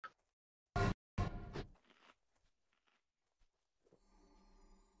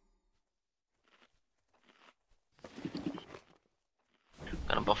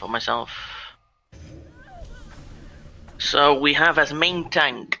buffer myself. So we have as main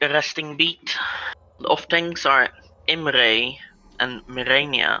tank a resting beat. The off tanks are Imre and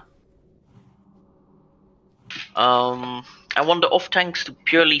Mirania. I want the off tanks to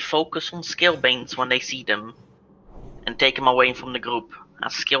purely focus on Scalebanes when they see them, and take them away from the group,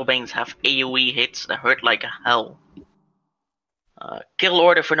 as Scalebanes have AoE hits that hurt like hell. Kill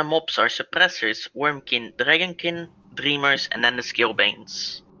order for the mobs are Suppressors, Wormkin, Dragonkin, Dreamers, and then the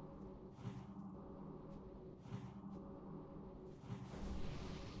Scalebanes.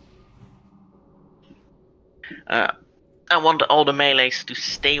 I want all the melees to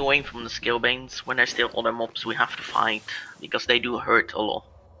stay away from the Scalebanes when there's still other mobs we have to fight, because they do hurt a lot.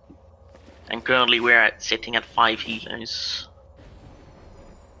 And currently we're sitting at 5 healers.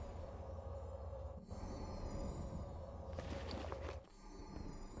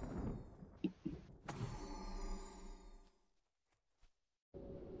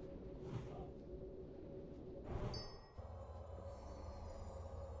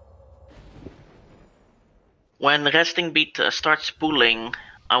 When resting beat starts pulling,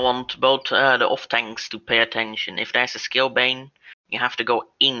 I want both the off tanks to pay attention. If there's a Scalebane, you have to go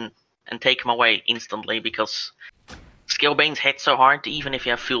in and take him away instantly, because Scalebanes hit so hard, even if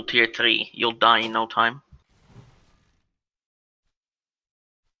you have full tier 3, you'll die in no time.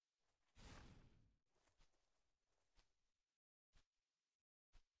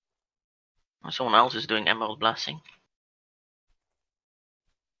 Someone else is doing Emerald Blessing.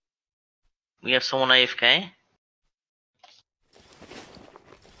 We have someone AFK.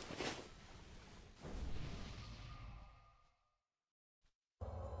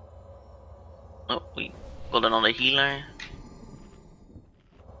 Oh, we got another healer.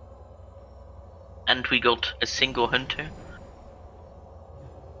 And we got a single hunter.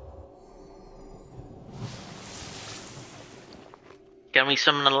 Can we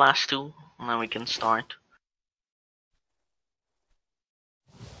summon the last two? And then we can start.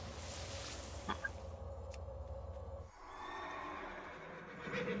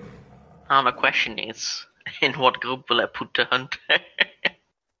 Now the question is, in what group will I put the hunter?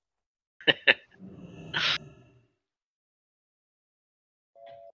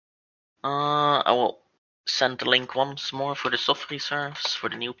 I will send the link once more for the soft reserves for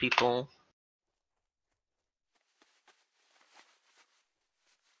the new people.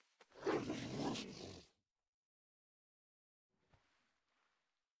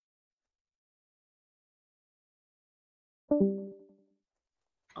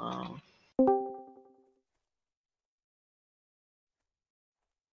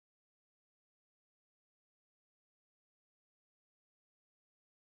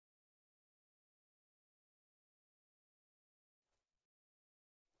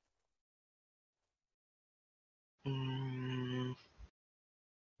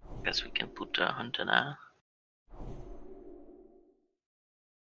 Guess we can put the hunter there.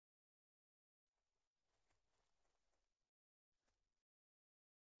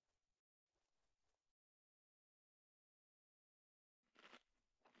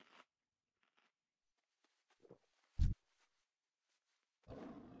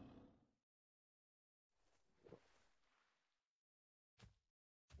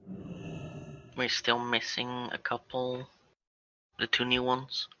 We're still missing a couple, the two new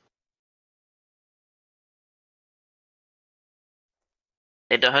ones.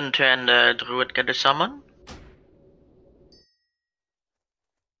 Did the hunter and the druid get a summon?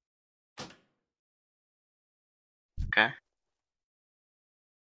 Okay.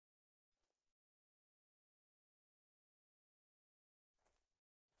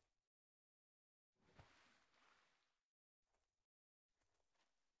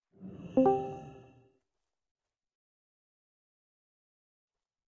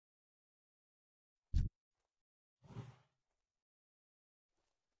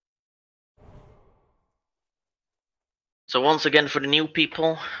 So once again for the new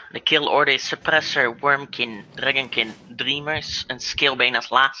people, the kill order is Suppressor, Wormkin, Dragonkin, Dreamers, and Scalebane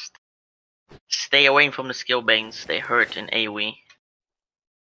as last. Stay away from the Scalebanes, they hurt in AoE.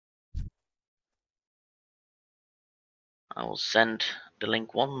 I will send the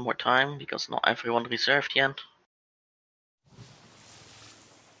link one more time, because not everyone reserved yet.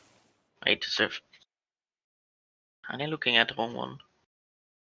 Wait, reserve. Are they looking at the wrong one?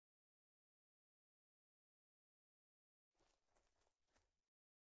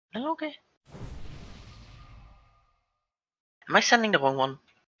 Oh, okay. Am I sending the wrong one?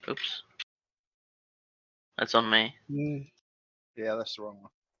 Oops. That's on me. Yeah, that's the wrong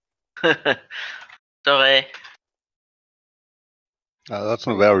one. Sorry. That's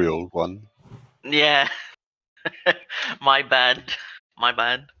a very old one. Yeah. My bad. My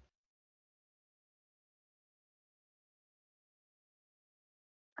bad.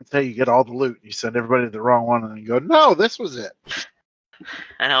 That's how you get all the loot. You send everybody to the wrong one and then you go, no, this was it.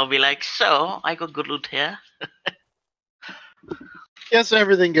 And I'll be like, so, I got good loot here. Yes,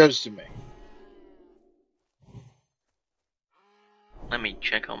 everything goes to me. Let me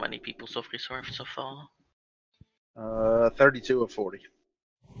check how many people have reserved so far. 32 of 40.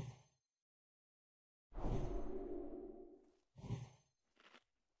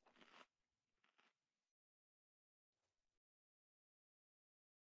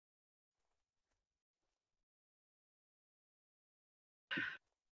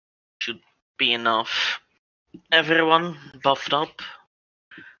 Should be enough. Everyone buffed up.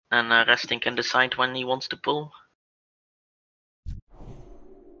 And Resting can decide when he wants to pull.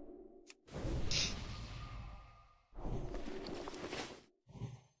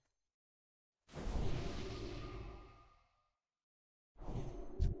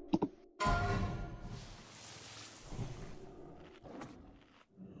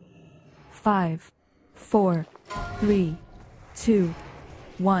 Five, 4, 3, 2,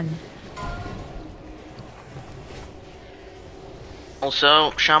 1. Also,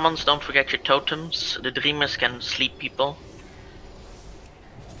 shamans, don't forget your totems. The dreamers can sleep people.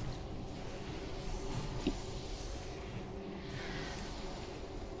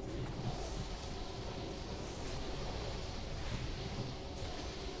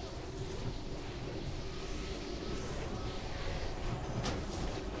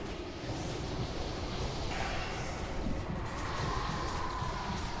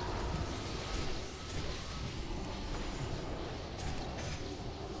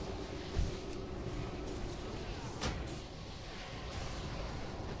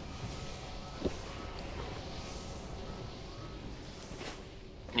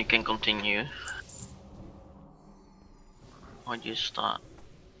 You can continue. Or just start.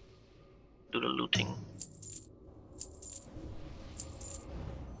 Do the looting.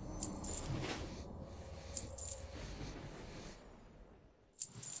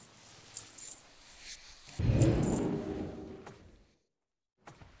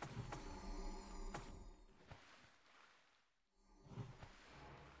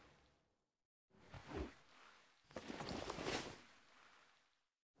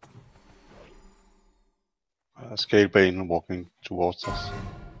 Scalebane walking towards us.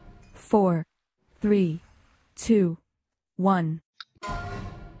 4, 3, 2, 1.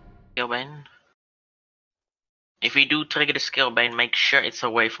 Scalebane. If we do trigger the Scalebane, make sure it's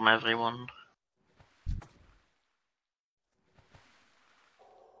away from everyone.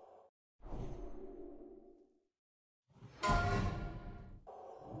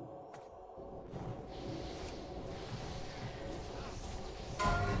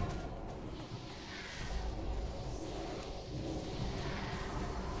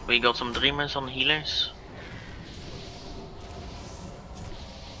 We got some dreamers on healers.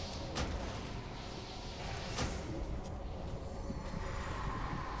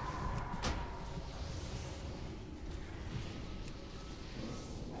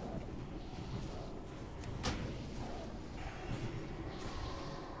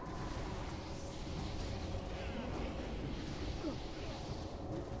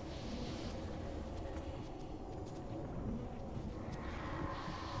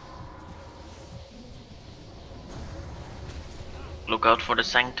 Look out for the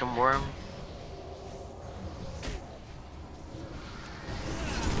Sanctum worm.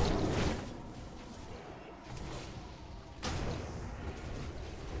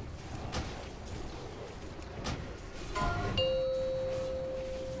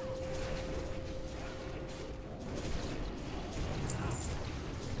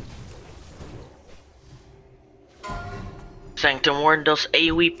 Sanctum worm does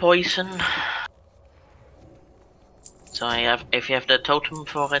AoE poison. So if you have the totem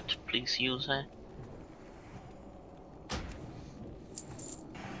for it, please use it.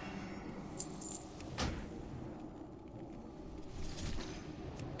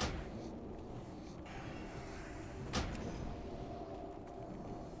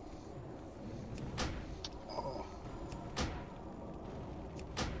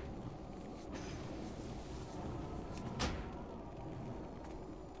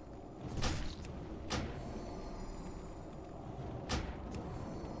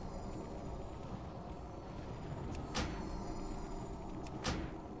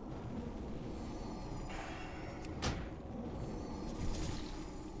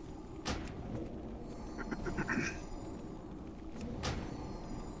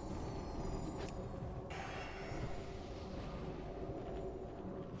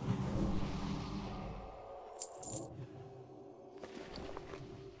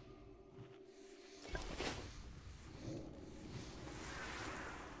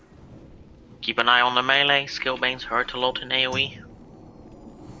 Keep an eye on the melee. Skillbanes hurt a lot in AoE.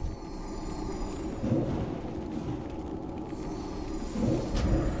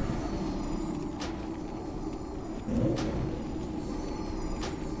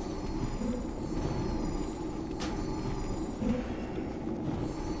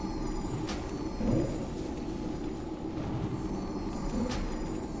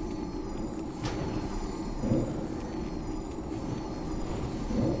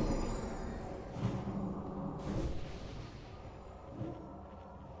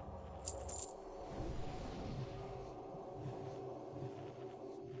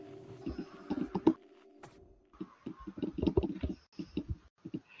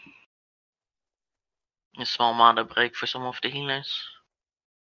 A small mana break for some of the healers.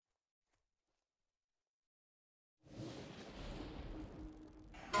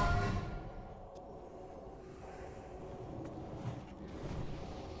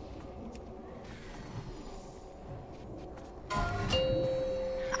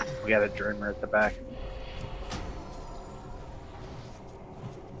 We got a dreamer at the back.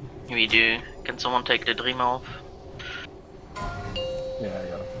 We do. Can someone take the dream off? Yeah, I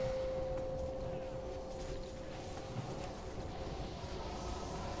got it.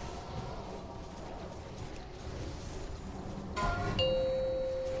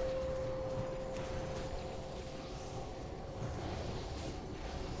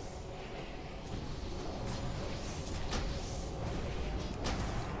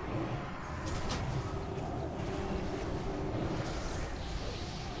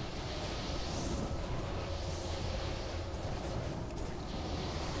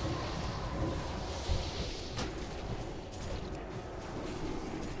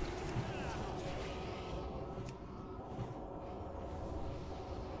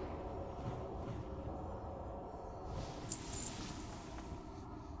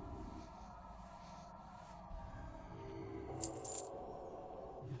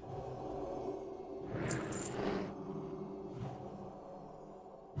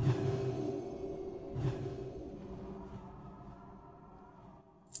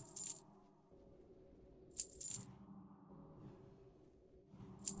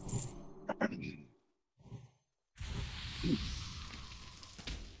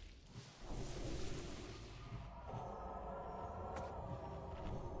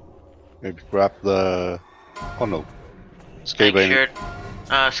 Maybe grab the. Oh no. Make Scalebane. sure,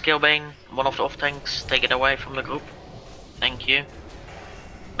 Skillbane, one of the off tanks, take it away from the group. Thank you.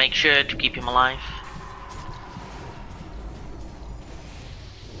 Make sure to keep him alive.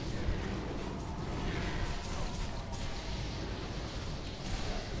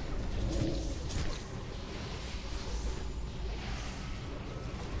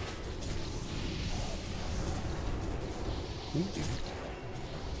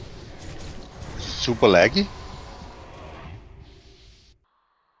 Super laggy?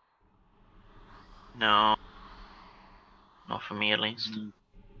 No. Not for me at least.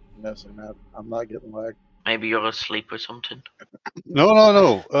 No, sir, not. I'm not getting lagged. Maybe you're asleep or something.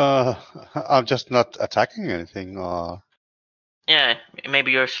 No. I'm just not attacking anything. Yeah,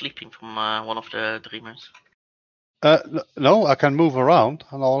 maybe you're sleeping from one of the dreamers. No, I can move around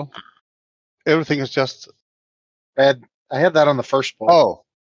and all. Everything is just. I had that on the first point. Oh.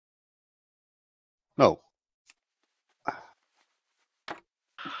 No.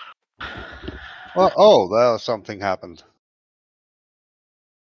 Well, there something happened.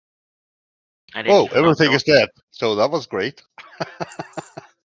 I didn't Oh, even everything know. is dead. So that was great.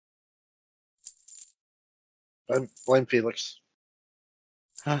 Blame Felix.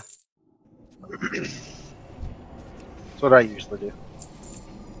 Huh. That's what I usually do.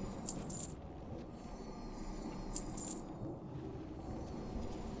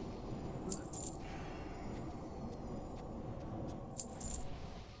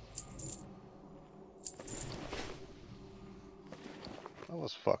 That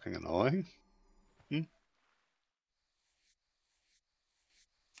was fucking annoying.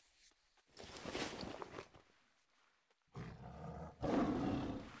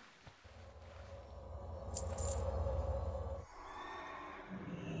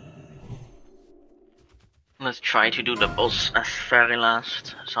 Let's try to do the boss as very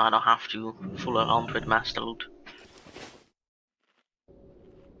last, so I don't have to fool around with Master Loot.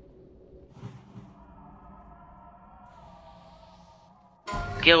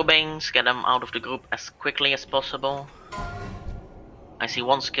 Skillbanes, get them out of the group as quickly as possible. I see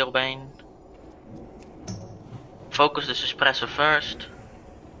one Skillbane. Focus the suppressor first.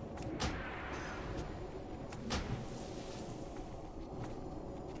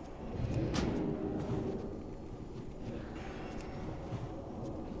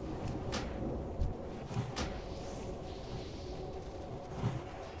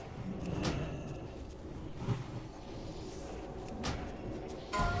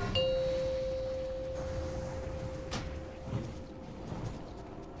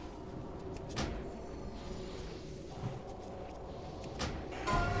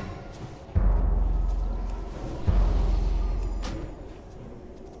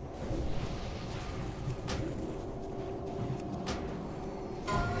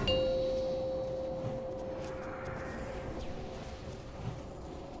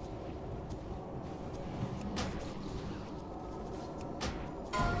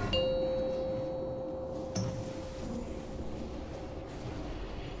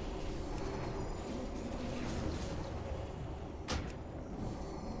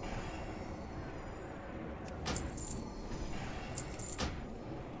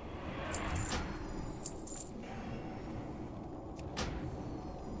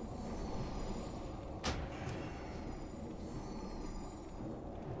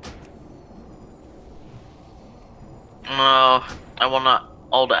 No, I want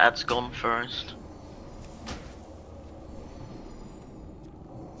all the ads gone first.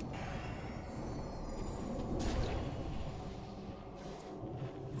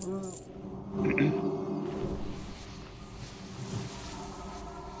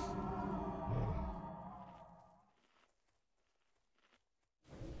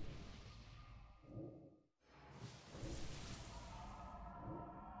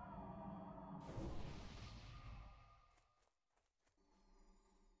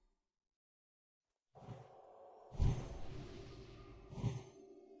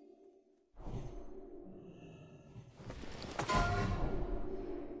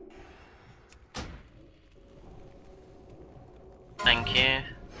 Thank you.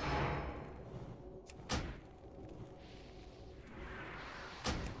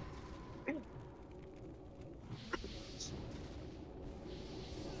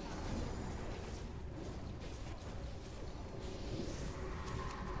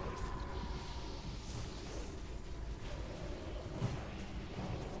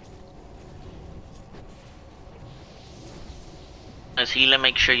 As healer,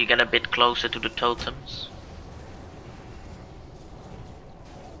 make sure you get a bit closer to the totems.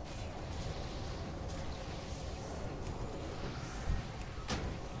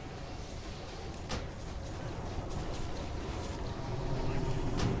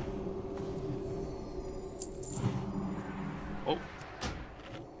 Oh.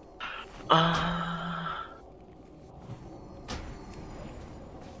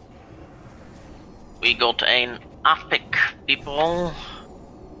 We got an epic, people.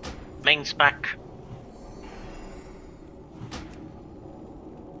 Main spec.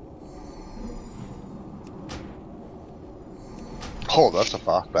 Oh, that's a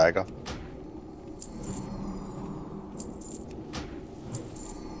fast bagger.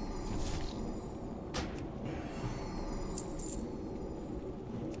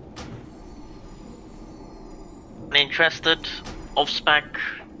 Interested? Off spec?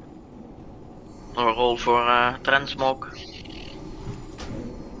 Or roll for transmog?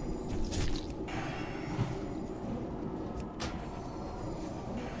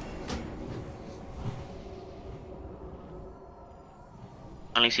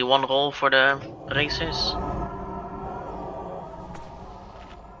 Only see one roll for the races.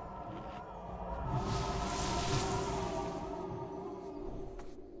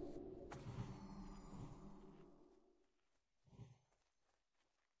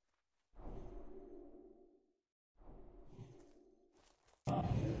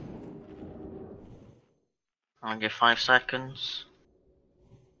 I'll give 5 seconds.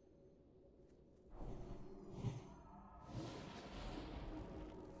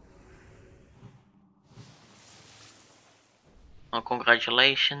 Oh,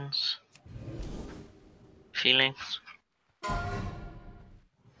 congratulations. Feelings?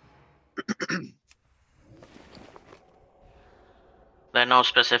 There are no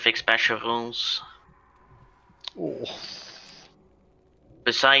specific special rules. Oh.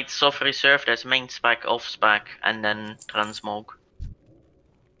 Besides soft reserve, there's main spec, off spec, and then transmog.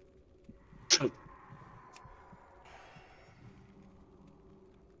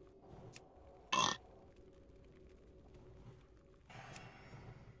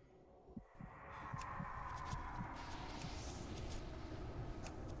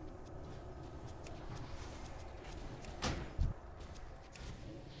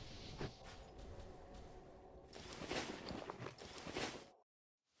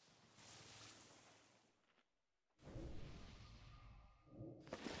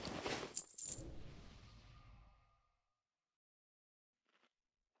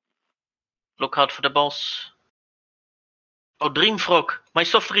 Look out for the boss. Oh, Dreamfrog, my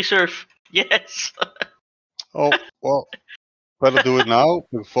soft reserve. Yes. Oh, well, better do it now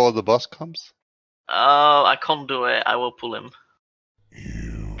before the boss comes. Oh, I can't do it. I will pull him.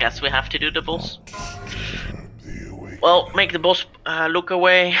 Guess we have to do the boss. Well, make the boss look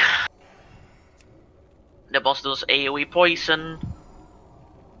away. The boss does AoE poison.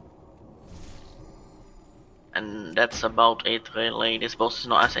 And that's about it, really. This boss is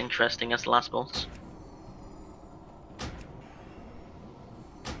not as interesting as the last boss.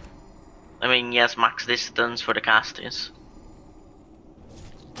 I mean, yes, max distance for the casters.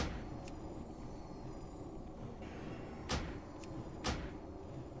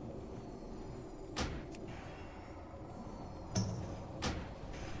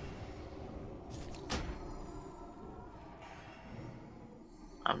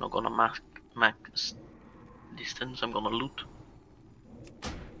 I'm not gonna max distance, I'm gonna loot.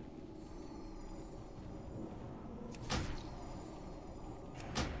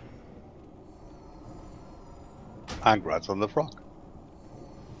 And grats on the frog.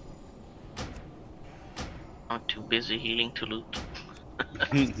 I'm too busy healing to loot.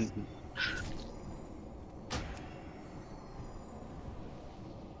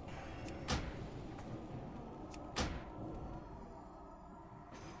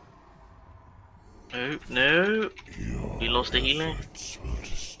 No, no. We lost the healer. Efforts will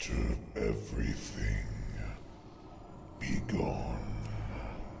disturb everything. Be gone.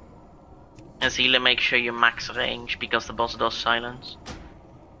 As healer, make sure you max range because the boss does silence.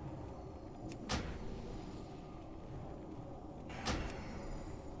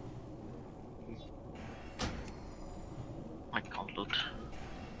 I can't loot.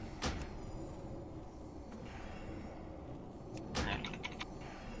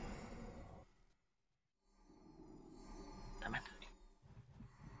 Damn it.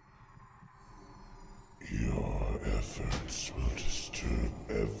 Your efforts will disturb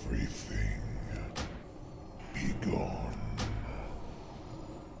everything. Be gone.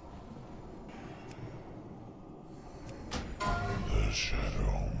 The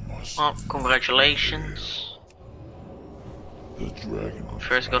shadow must. Well, congratulations. The dragon.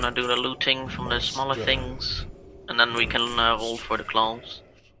 First gonna do the looting from the smaller things, and then we can roll for the claws.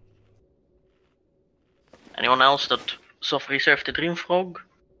 Anyone else that soft reserved the Dream Frog?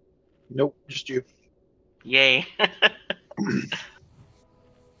 Nope, just you. Yay.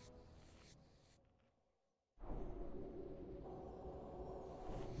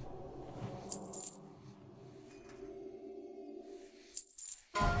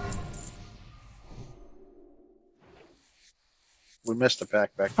 We missed a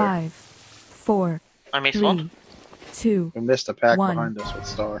pack back there. 5, 4, I missed one. 3, 2, We missed a pack One. behind us with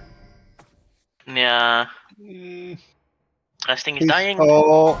Star. Yeah, Mm, resting is dying.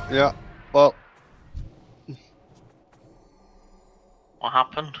 Oh, yeah. Well, What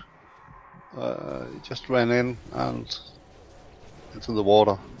happened? he just ran in and into the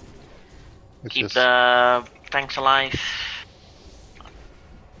water. Which Keep is the tanks alive.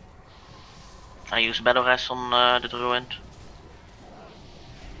 I use Battle Res on the Druid.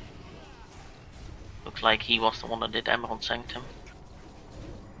 Looks like he was the one that did Emerald Sanctum.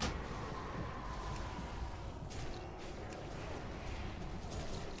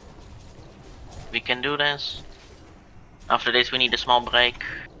 We can do this. After this we need a small break.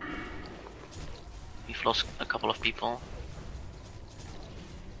 We've lost a couple of people.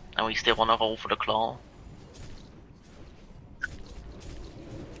 And we still wanna roll for the claw.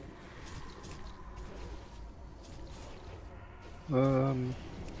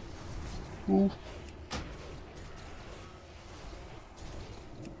 ooh.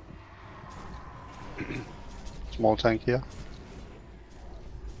 Small tank here.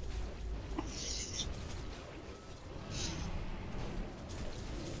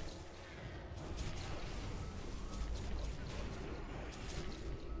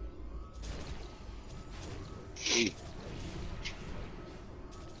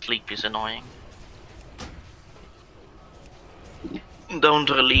 Sleep is annoying. Don't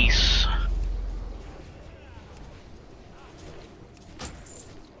release.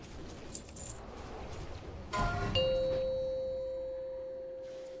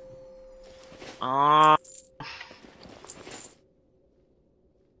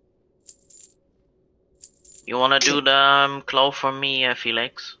 You wanna do the claw for me,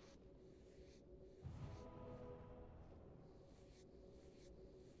 Felix?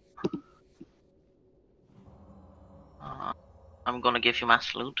 I'm gonna give you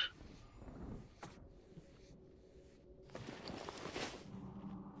mass loot.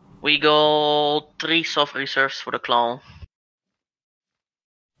 We go 3 soft reserves for the claw.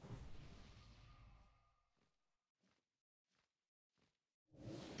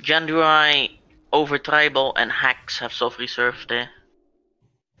 Jandurai, Over Tribal and Hacks have soft reserved there.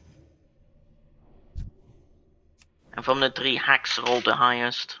 And from the 3, Hacks rolled the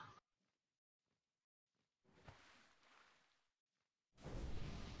highest.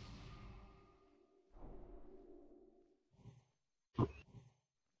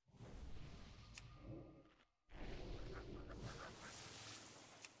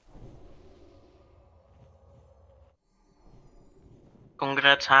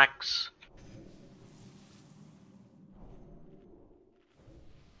 Congrats, Hacks.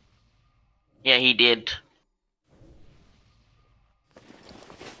 Yeah, he did.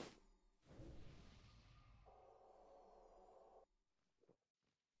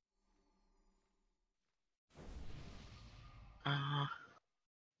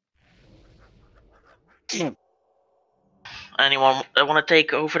 Anyone want to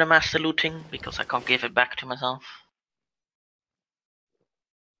take over the master looting? Because I can't give it back to myself.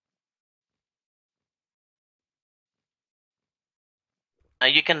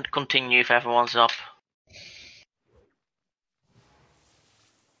 You can continue if everyone's up.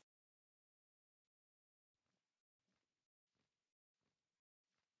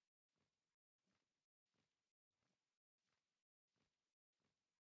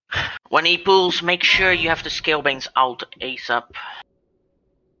 When he pulls, make sure you have the Scalebanes out ASAP.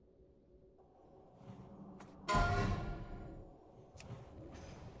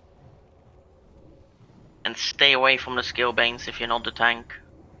 And stay away from the Scalebanes if you're not the tank.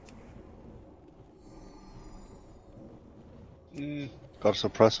 Got a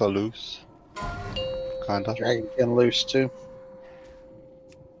suppressor loose. Kinda. Dragon getting loose too.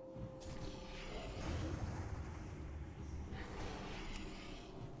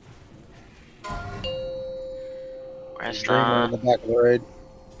 Where's Dreamer in the back of the raid.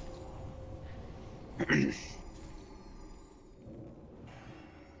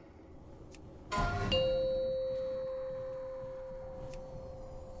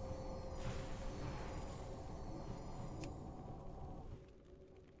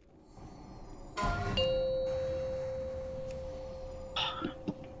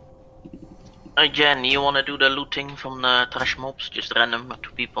 Jen, you wanna do the looting from the trash mobs? Just random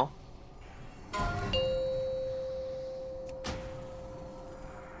to people.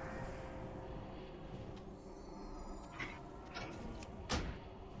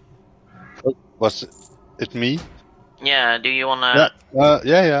 Was it me? Yeah, do you wanna...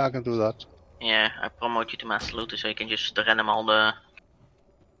 Yeah, I can do that. Yeah, I promote you to Master Looter so you can just random all the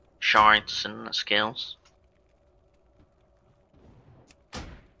shards and scales.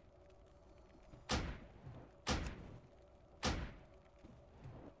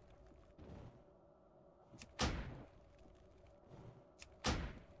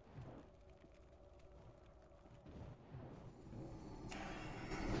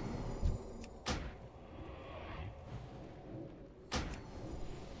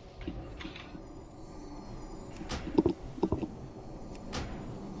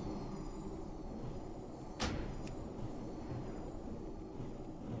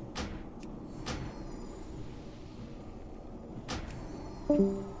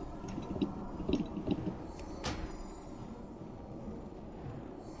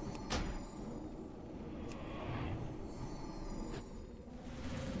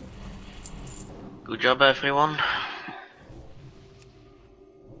 Good job, everyone.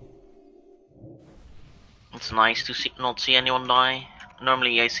 It's nice to not see anyone die.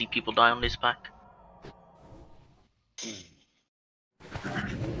 Normally I see people die on this pack.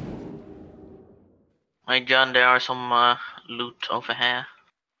 Hey John, there are some loot over here.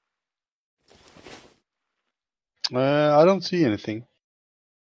 I don't see anything.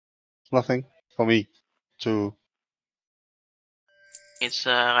 Nothing for me to. It's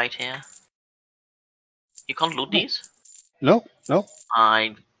right here. You can't loot these? No.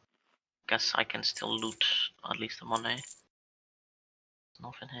 I guess I can still loot at least the money.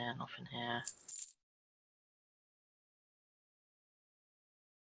 Nothing here, nothing here.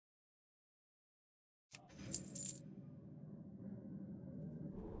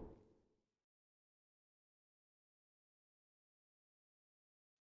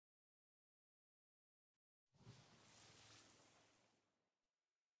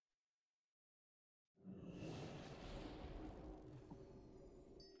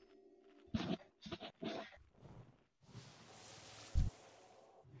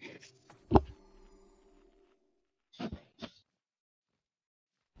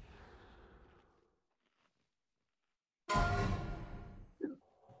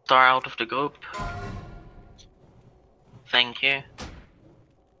 Star out of the group. Thank you.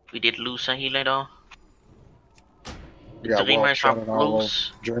 We did lose a healer though. The Yeah, Dreamers well, are shot and all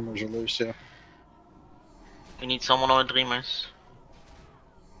loose. the Dreamers are loose, yeah. We need someone on the Dreamers.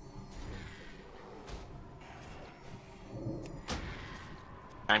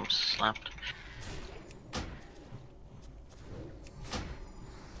 I'm slapped.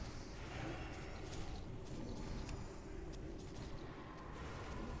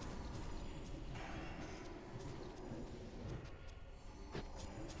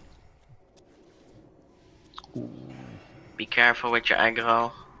 Be careful with your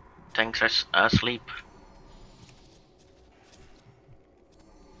aggro. Tanks are asleep.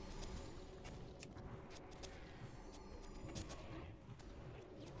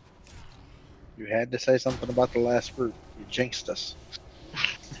 You had to say something about the last group. You jinxed us.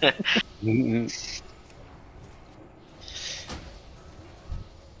 Yeah,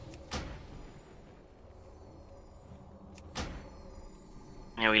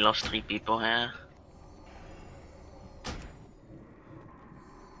 we lost 3 people here.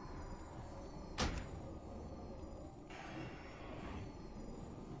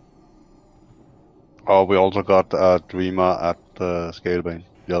 Oh, we also got a Dreamer at the Scalebane,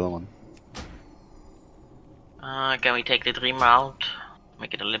 the other one. Can we take the Dreamer out?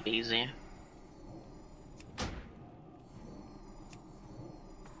 Make it a little bit easier.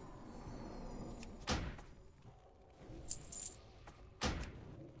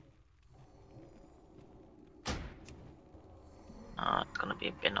 It's gonna be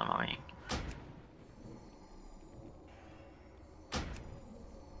a bit annoying.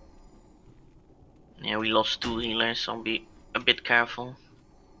 Yeah, we lost 2 healers, so be a bit careful.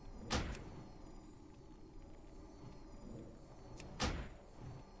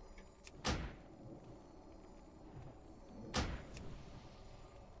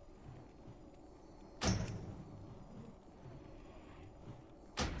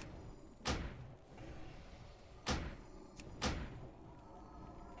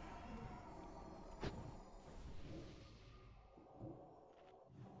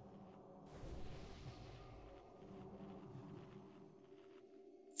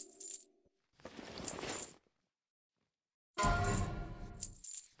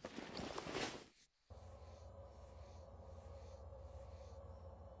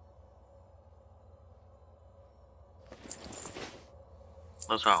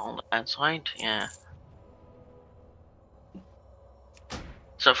 Those are on the bad side, yeah.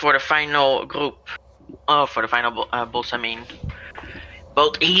 So for the final group, for the final boss, I mean,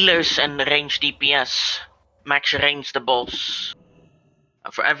 both healers and range DPS max range the boss.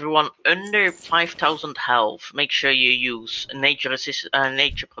 For everyone under 5,000 health, make sure you use nature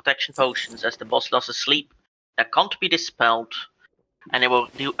protection potions, as the boss loses sleep that can't be dispelled, and it will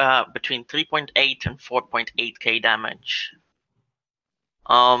do between 3.8 and 4.8k damage.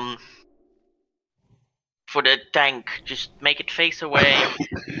 For the tank, just make it face away.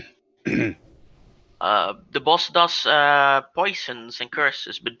 The boss does poisons and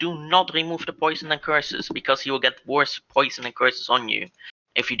curses, but do not remove the poison and curses, because you will get worse poison and curses on you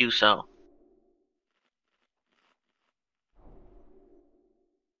if you do so.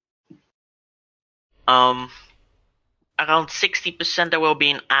 Around 60% there will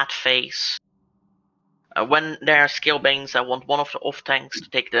be an add phase. When there are skill banes, I want one of the off tanks to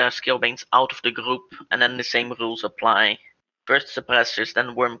take the skill banes out of the group, and then the same rules apply. First suppressors,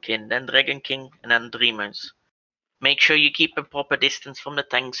 then Wormkin, then Dragon King, and then Dreamers. Make sure you keep a proper distance from the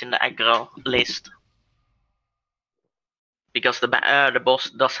tanks in the aggro list, because the boss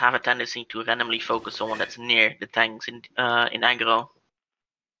does have a tendency to randomly focus someone that's near the tanks in aggro.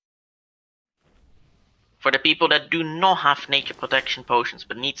 For the people that do not have nature protection potions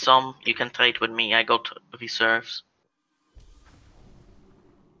but need some, you can trade with me. I got reserves.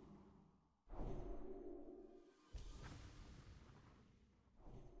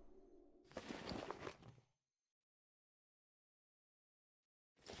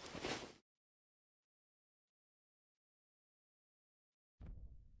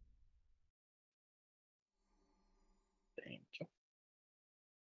 Thank you.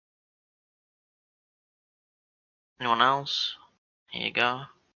 Anyone else? Here you go.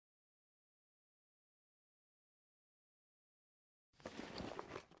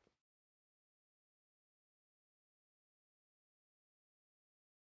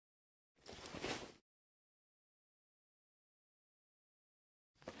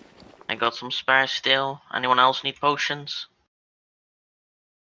 I got some spares still. Anyone else need potions?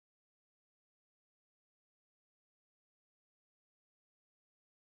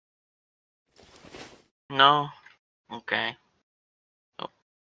 No? Okay. Oh,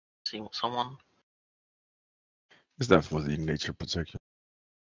 see someone. Is that for the nature protection?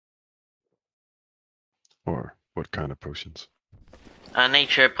 Or what kind of potions?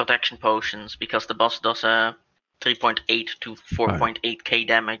 Nature protection potions, because the boss does 3.8 to 4.8k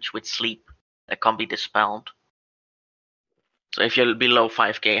damage with sleep that can't be dispelled. So if you're below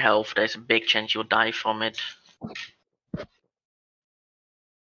 5k health, there's a big chance you'll die from it.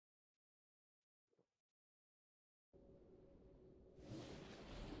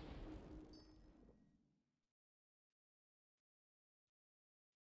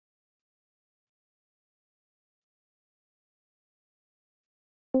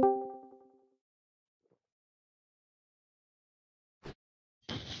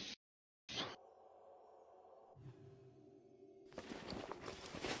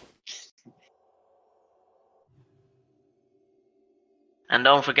 And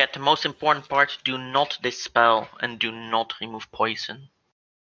don't forget the most important part, do not dispel and do not remove poison.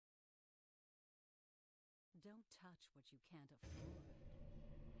 Don't touch what you can't afford.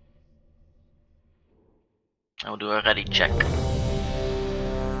 I'll do a ready check.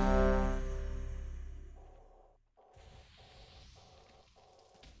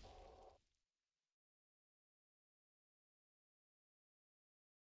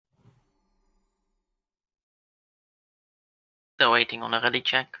 Still waiting on a ready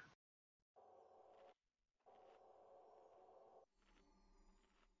check.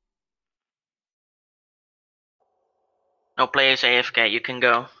 No players AFK, you can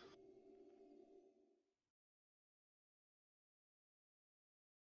go.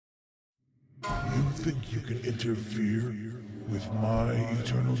 You think you can interfere with my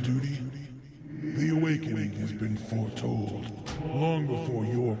eternal duty? The awakening has been foretold long before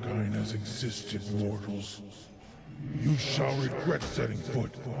your kind has existed, mortals. You shall regret setting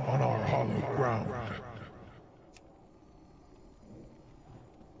foot on our hallowed ground.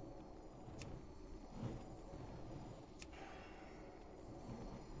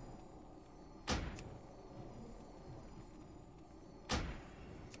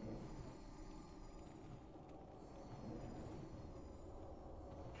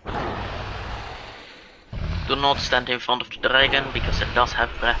 Do not stand in front of the dragon because it does have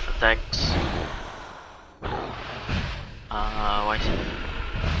breath attacks. Why is it?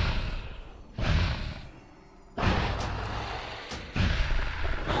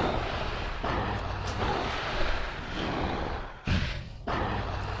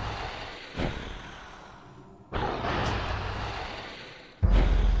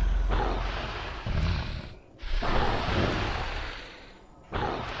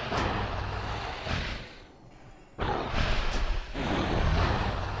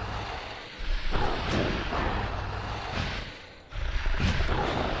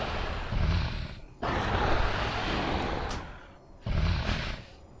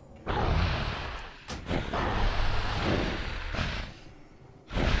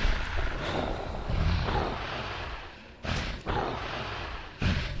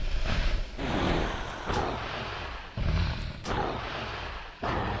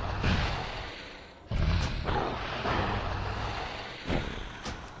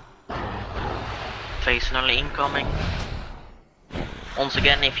 Occasionally incoming. Once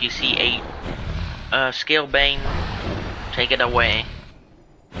again, if you see a Scale Bane, take it away.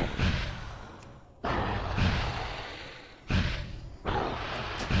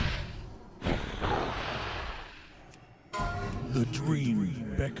 The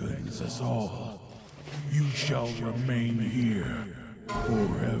dream beckons us all. You shall remain here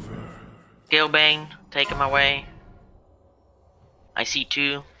forever. Scale Bane, take him away. I see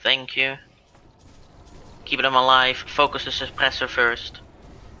two, thank you. Keep them alive. Focus the suppressor first.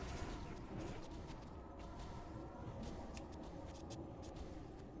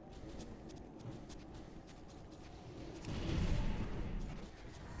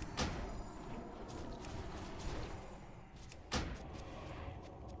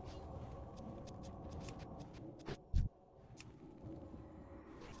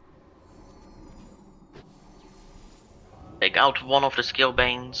 Take out one of the Scale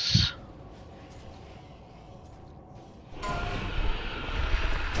Banes.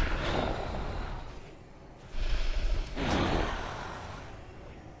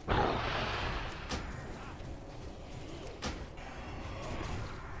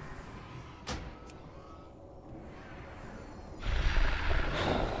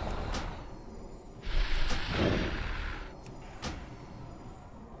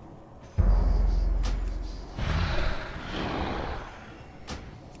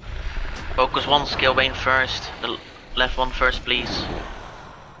 Focus one Scale Bane first, the left one first please.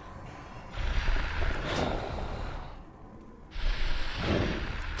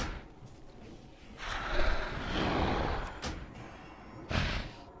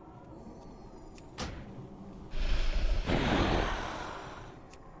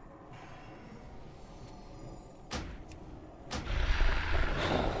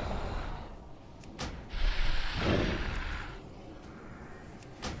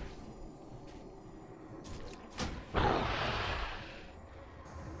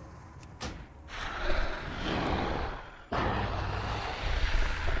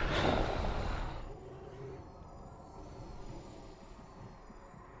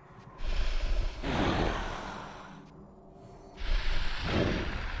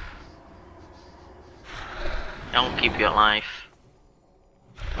 I'll keep you alive.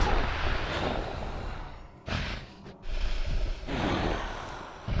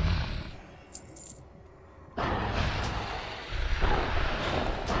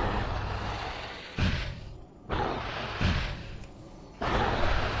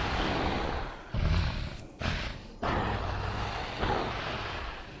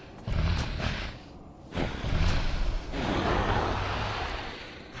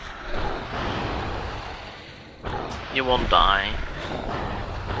 You won't die.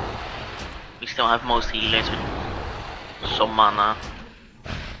 We still have most healers with some mana.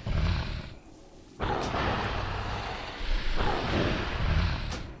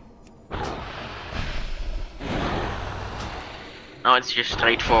 Now it's just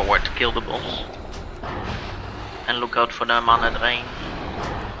straightforward, kill the boss. And look out for the mana drain.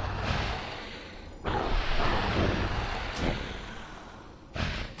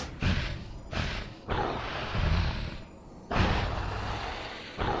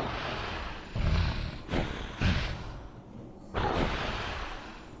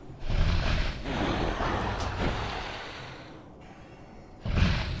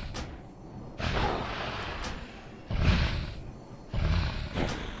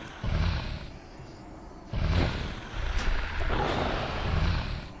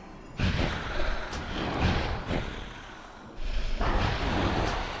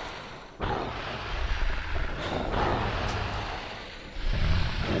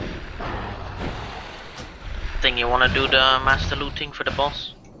 Think you wanna do the master looting for the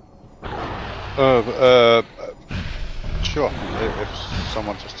boss? Sure. If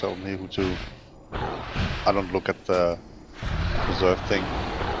someone just tells me who to, I don't look at the reserve thing.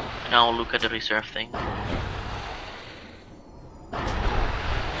 I'll look at the reserve thing.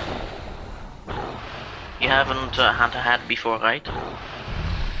 You haven't had a hat before, right?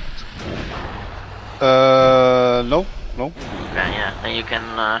 No. Okay, yeah, then you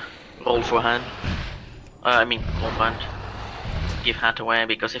can roll for hand. I mean, roll for hand. Give hat away,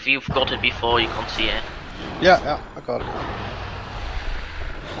 because if you've got it before, you can't see it. Yeah, I got it.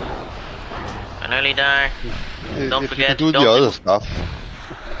 And early there. Don't If forget, you can do don't the other remove- stuff.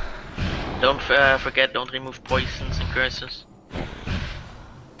 Don't forget, don't remove poisons and curses.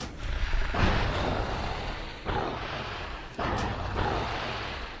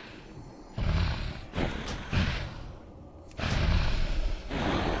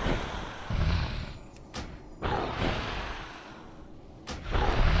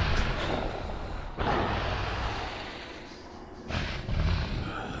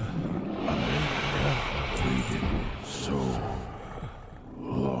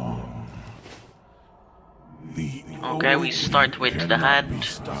 Okay, we start with the Cannot be hand.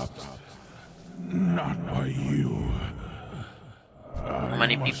 stopped. Not by you. How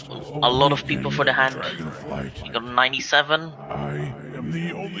many people? A lot of people for the hand. You got 97. I am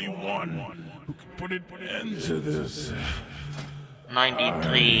the only one who can put an end to this.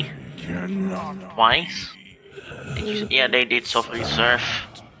 93 Cannot. twice. Did you, yeah, they did soft reserve.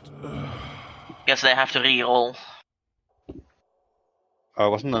 Guess they have to re-roll.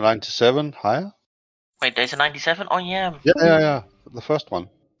 Wasn't the 97 higher? Wait, there's a 97? Oh yeah. Yeah. The first one.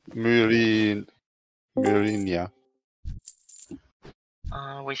 Murinia.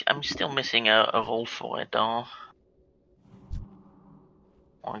 Wait, I'm still missing a roll for it though.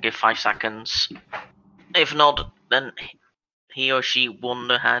 I'll give 5 seconds. If not, then he or she won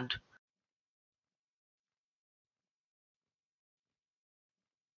the hand.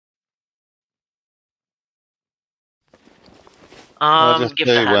 Just Give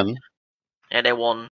say the hand. when. Yeah, they won.